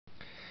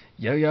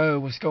Yo yo,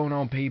 what's going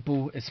on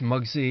people? It's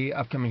MUGZY,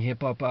 upcoming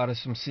hip hop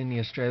artist from Sydney,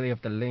 Australia,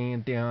 of the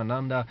land down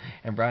under.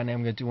 And right now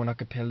I'm gonna do an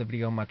acapella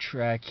video on my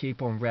track.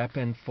 Keep on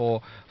rapping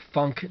for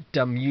Funk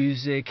the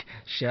Music.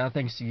 Shout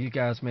thanks to you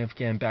guys, man, for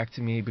getting back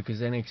to me,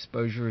 because any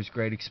exposure is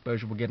great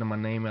exposure. We're getting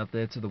my name out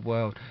there to the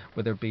world,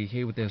 whether it be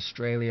here with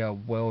Australia,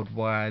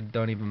 worldwide,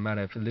 don't even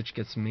matter. If it literally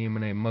gets me and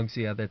my name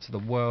MUGZY out there to the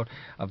world,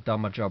 I've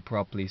done my job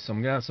properly. So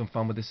I'm gonna have some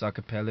fun with this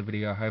acapella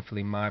video.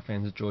 Hopefully my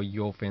fans enjoy,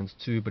 your fans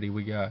too, but here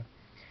we go.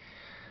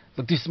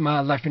 Look, this is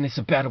my life and it's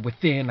a battle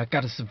within. I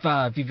gotta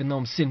survive even though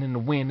I'm sitting in the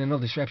wind. And all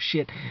this rap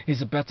shit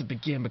is about to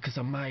begin, because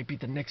I might be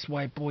the next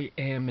white boy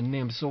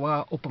Eminem. So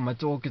I open my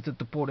door, cause at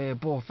the port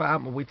airport,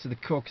 find my way to the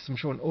core, cause I'm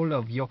showing all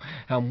of you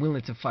how I'm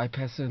willing to fight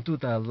past and through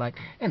the light.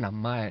 And I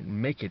might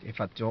make it if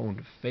I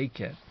don't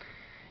fake it.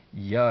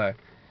 Yo,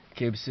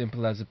 keep it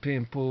simple as a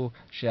pimple.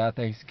 Shout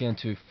thanks again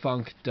to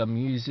Funk the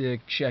Music.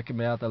 Check him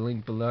out, the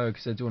link below,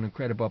 because they're doing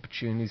incredible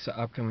opportunities for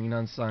upcoming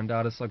unsigned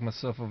artists like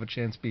myself of a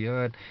chance to be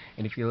heard.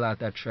 And if you like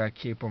that track,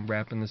 keep on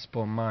rapping to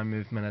support my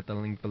movement at the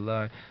link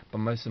below. But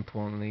most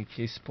importantly,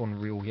 keep supporting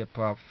real hip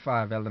hop.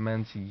 5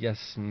 elements,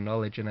 yes,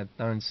 knowledge, and it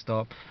don't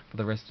stop for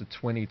the rest of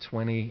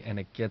 2020. And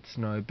it gets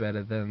no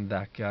better than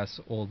that,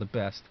 guys. All the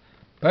best.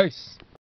 Peace.